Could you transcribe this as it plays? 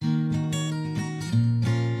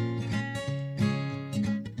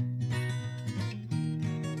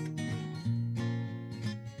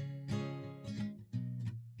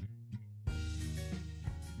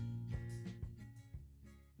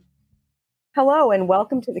Hello and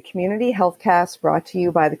welcome to the Community Healthcast brought to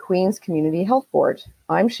you by the Queen's Community Health Board.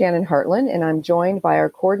 I'm Shannon Hartland and I'm joined by our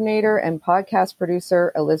coordinator and podcast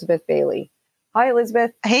producer, Elizabeth Bailey. Hi,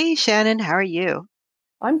 Elizabeth. Hey, Shannon. How are you?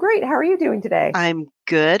 I'm great. How are you doing today? I'm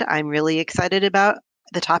good. I'm really excited about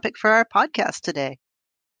the topic for our podcast today.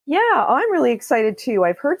 Yeah, I'm really excited too.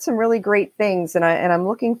 I've heard some really great things and I'm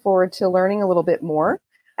looking forward to learning a little bit more.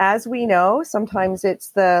 As we know, sometimes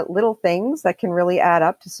it's the little things that can really add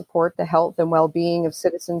up to support the health and well-being of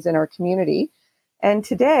citizens in our community. And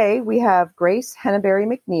today we have Grace Henneberry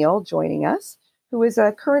McNeil joining us, who is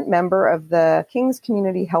a current member of the King's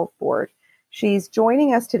Community Health Board. She's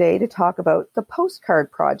joining us today to talk about the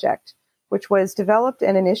Postcard Project, which was developed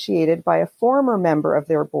and initiated by a former member of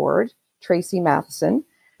their board, Tracy Matheson,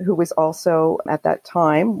 who was also at that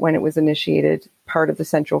time when it was initiated part of the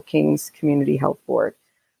Central Kings Community Health Board.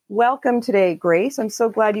 Welcome today, Grace. I'm so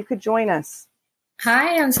glad you could join us.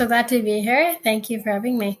 Hi, I'm so glad to be here. Thank you for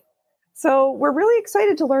having me. So we're really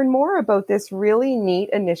excited to learn more about this really neat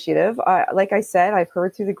initiative. Like I said, I've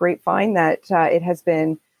heard through the grapevine that it has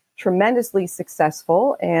been tremendously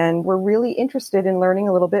successful, and we're really interested in learning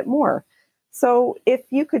a little bit more. So if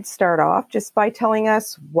you could start off just by telling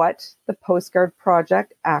us what the Postcard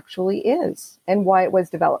Project actually is and why it was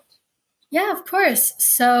developed. Yeah, of course.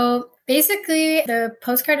 So basically, the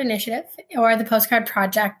Postcard Initiative or the Postcard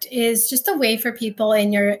Project is just a way for people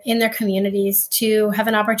in their communities to have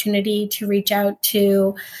an opportunity to reach out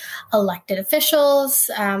to elected officials,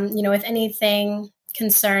 with anything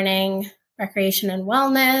concerning recreation and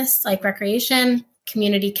wellness, like recreation,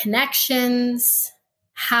 community connections,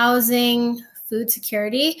 housing, food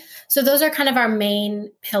security. So those are kind of our main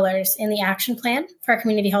pillars in the action plan for our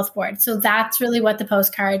community health board. So that's really what the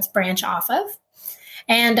postcards branch off of.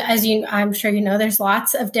 And I'm sure you know, there's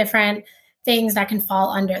lots of different things that can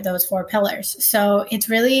fall under those four pillars. So it's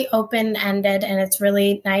really open-ended, and it's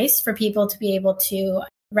really nice for people to be able to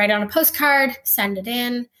write on a postcard, send it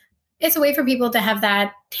in. It's a way for people to have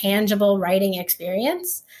that tangible writing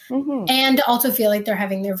experience and also feel like they're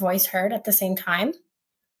having their voice heard at the same time.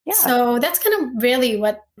 Yeah. So that's kind of really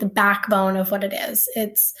what the backbone of what it is.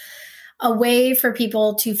 It's a way for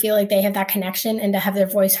people to feel like they have that connection and to have their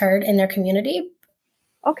voice heard in their community.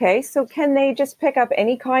 Okay, so can they just pick up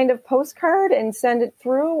any kind of postcard and send it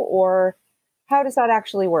through, or how does that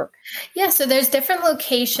actually work? Yeah, so there's different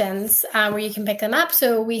locations where you can pick them up.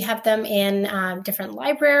 So we have them in different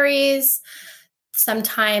libraries.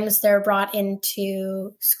 Sometimes they're brought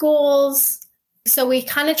into schools. So we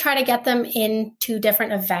kind of try to get them into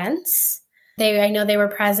different events. I know they were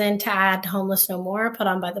present at Homeless No More, put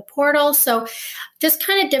on by the Portal. So just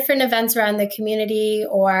kind of different events around the community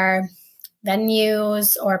or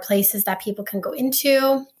venues or places that people can go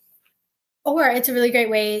into. Or it's a really great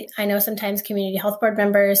way. I know sometimes community health board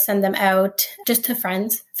members send them out just to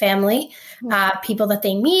friends, family, people that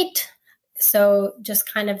they meet. So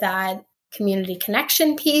just kind of that community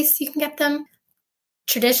connection piece, you can get them.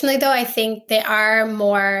 Traditionally, though, I think they are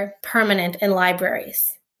more permanent in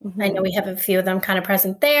libraries. I know we have a few of them kind of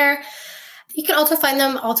present there. You can also find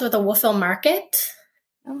them also at the Wolfville Market,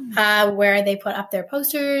 where they put up their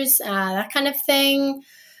posters, that kind of thing.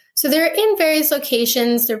 So they're in various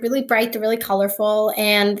locations. They're really bright. They're really colorful.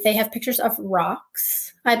 And they have pictures of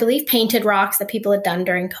rocks, I believe painted rocks that people had done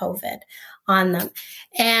during COVID on them.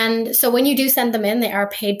 And so when you do send them in, they are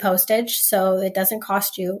paid postage. So it doesn't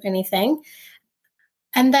cost you anything.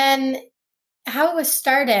 And then how it was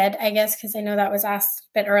started, I guess, because I know that was asked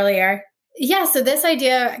a bit earlier. Yeah, so this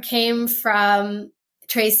idea came from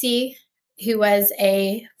Tracy, who was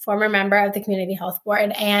a former member of the Community Health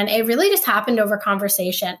Board. And it really just happened over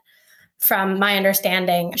conversation, from my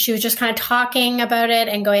understanding. She was just kind of talking about it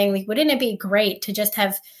and going, like, wouldn't it be great to just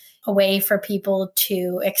have a way for people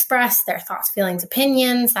to express their thoughts, feelings,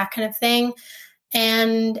 opinions, that kind of thing.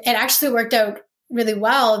 And it actually worked out really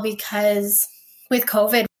well because with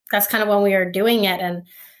COVID, that's kind of when we were doing it, and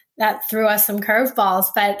that threw us some curveballs.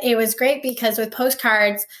 But it was great because with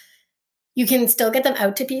postcards, you can still get them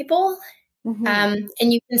out to people, and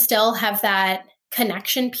you can still have that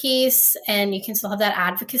connection piece, and you can still have that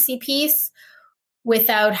advocacy piece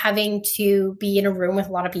without having to be in a room with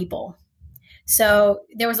a lot of people. So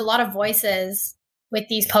there was a lot of voices with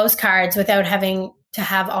these postcards without having to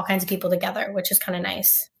have all kinds of people together, which is kind of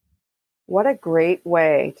nice. What a great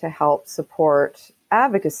way to help support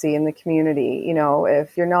advocacy in the community. You know,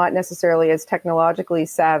 if you're not necessarily as technologically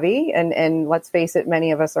savvy, and let's face it,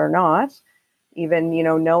 many of us are not, even, you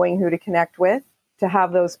know, knowing who to connect with, to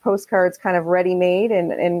have those postcards kind of ready-made,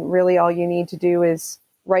 and really all you need to do is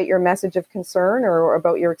write your message of concern or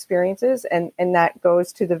about your experiences, and that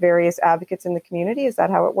goes to the various advocates in the community. Is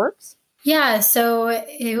that how it works? Yeah, so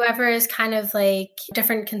whoever is kind of like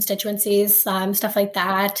different constituencies, stuff like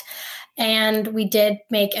that. And we did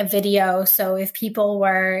make a video. So if people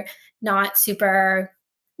were not super,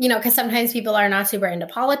 because sometimes people are not super into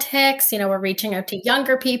politics, we're reaching out to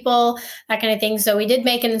younger people, that kind of thing. So we did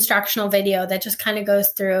make an instructional video that just kind of goes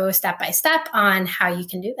through step by step on how you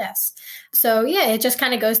can do this. So yeah, it just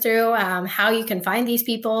kind of goes through how you can find these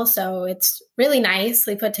people. So it's really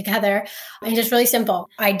nicely put together and just really simple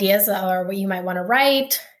ideas or what you might want to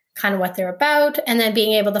write, kind of what they're about, and then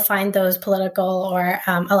being able to find those political or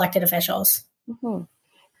elected officials. Mm-hmm.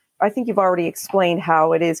 I think you've already explained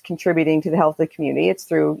how it is contributing to the health of the community. It's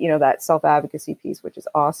through, that self-advocacy piece, which is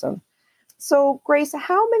awesome. So, Grace,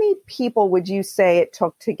 how many people would you say it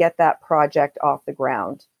took to get that project off the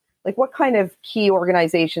ground? Like, what kind of key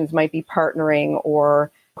organizations might be partnering,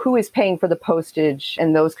 or who is paying for the postage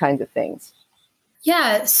and those kinds of things?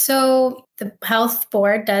 Yeah, so the health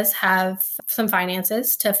board does have some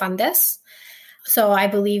finances to fund this. So I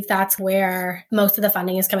believe that's where most of the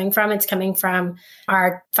funding is coming from. It's coming from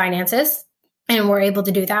our finances, and we're able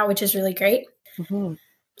to do that, which is really great. Mm-hmm.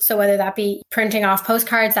 So whether that be printing off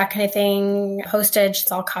postcards, that kind of thing, postage,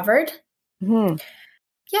 it's all covered. Mm-hmm.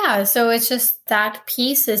 Yeah, so it's just that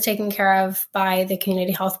piece is taken care of by the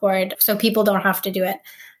community health board, so people don't have to do it.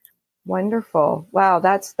 Wonderful. Wow,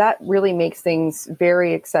 that really makes things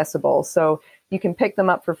very accessible. So you can pick them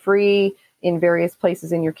up for free in various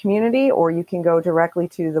places in your community, or you can go directly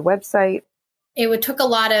to the website. It took a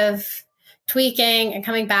lot of tweaking and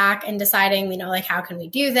coming back and deciding, how can we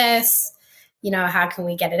do this? How can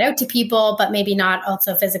we get it out to people, but maybe not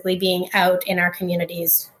also physically being out in our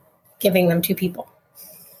communities, giving them to people.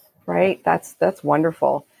 Right. That's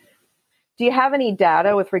wonderful. Do you have any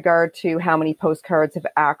data with regard to how many postcards have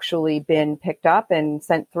actually been picked up and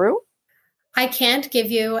sent through? I can't give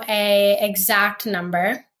you an exact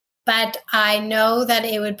number, but I know that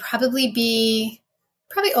it would probably be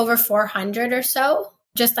over 400 or so.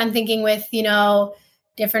 Just I'm thinking with,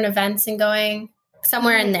 different events and going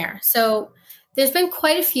somewhere in there. So there's been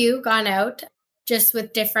quite a few gone out just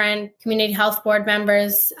with different community health board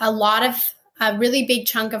members. A really big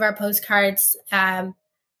chunk of our postcards,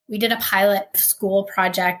 we did a pilot school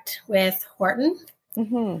project with Horton,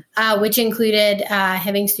 mm-hmm. Which included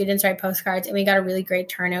having students write postcards, and we got a really great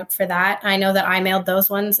turnout for that. I know that I mailed those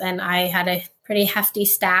ones, and I had a pretty hefty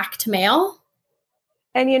stack to mail.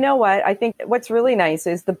 And you know what? I think what's really nice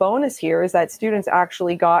is the bonus here is that students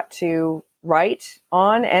actually got to write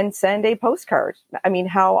on and send a postcard. I mean,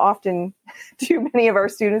 how often do many of our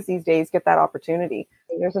students these days get that opportunity?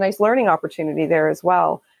 There's a nice learning opportunity there as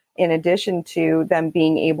well, in addition to them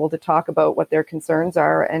being able to talk about what their concerns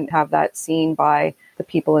are and have that seen by the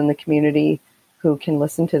people in the community who can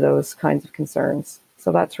listen to those kinds of concerns.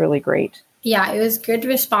 So that's really great. Yeah, it was good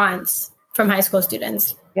response from high school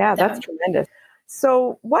students. Yeah, that's tremendous.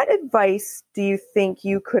 So what advice do you think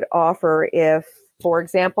you could offer if, for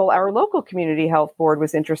example, our local community health board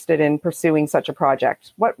was interested in pursuing such a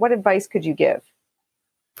project? What advice could you give?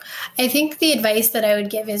 I think the advice that I would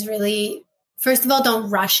give is really, first of all, don't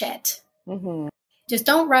rush it. Mm-hmm. Just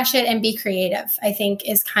don't rush it and be creative, I think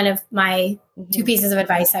is kind of my two pieces of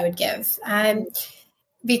advice I would give.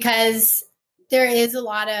 Because there is a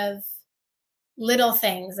lot of little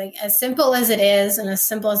things, like as simple as it is and as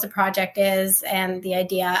simple as the project is, and the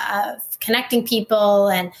idea of connecting people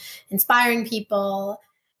and inspiring people.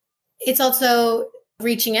 It's also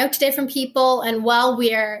reaching out to different people. And while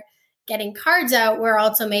we're getting cards out, we're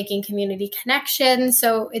also making community connections.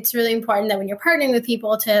 So it's really important that when you're partnering with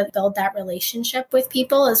people to build that relationship with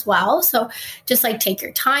people as well. So just take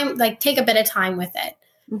your time, take a bit of time with it.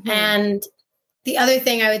 Mm-hmm. And the other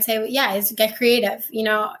thing I would say, is get creative.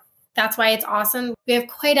 That's why it's awesome. We have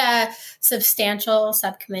quite a substantial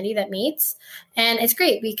subcommittee that meets, and it's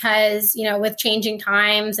great because, with changing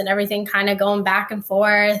times and everything kind of going back and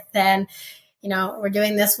forth, and, we're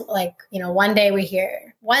doing this, one day we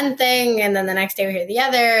hear one thing and then the next day we hear the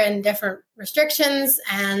other, and different restrictions.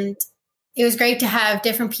 And it was great to have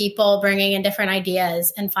different people bringing in different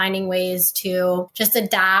ideas and finding ways to just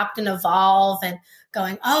adapt and evolve and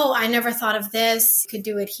going, oh, I never thought of this, could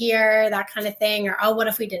do it here, that kind of thing. Or, oh, what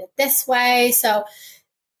if we did it this way? So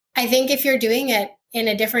I think if you're doing it in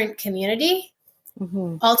a different community,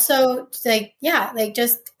 also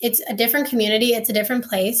just it's a different community, it's a different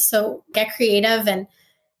place. So get creative and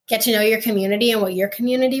get to know your community and what your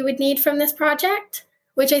community would need from this project,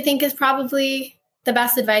 which I think is probably the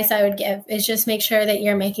best advice I would give, is just make sure that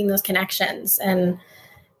you're making those connections and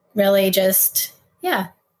really just,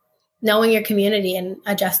 knowing your community and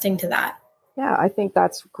adjusting to that. Yeah, I think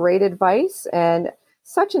that's great advice. And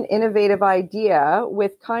such an innovative idea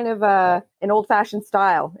with kind of an old-fashioned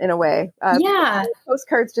style in a way. Yeah.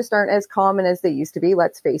 Postcards just aren't as common as they used to be,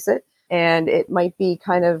 let's face it. And it might be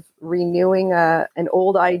kind of renewing an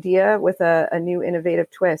old idea with a new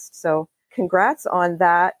innovative twist. So congrats on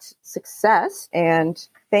that success. And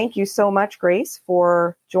thank you so much, Grace,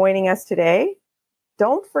 for joining us today.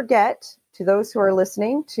 Don't forget, to those who are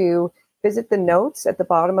listening, to visit the notes at the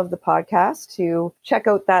bottom of the podcast to check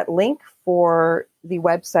out that link for the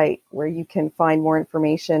website where you can find more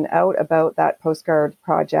information out about that postcard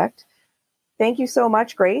project. Thank you so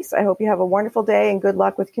much, Grace. I hope you have a wonderful day and good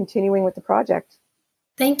luck with continuing with the project.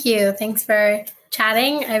 Thank you. Thanks for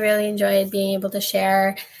chatting. I really enjoyed being able to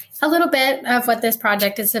share a little bit of what this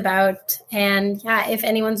project is about. And yeah, if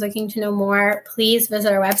anyone's looking to know more, please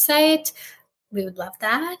visit our website. We would love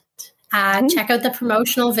that. Check out the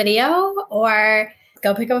promotional video or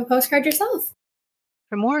go pick up a postcard yourself.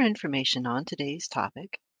 For more information on today's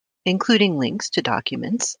topic, including links to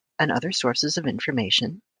documents and other sources of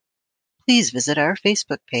information, please visit our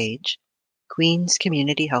Facebook page, Queen's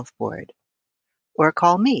Community Health Board, or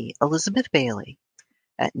call me, Elizabeth Bailey,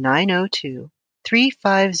 at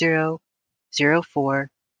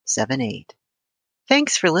 902-350-0478.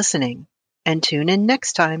 Thanks for listening, and tune in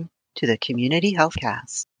next time to the Community Health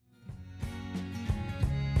Cast.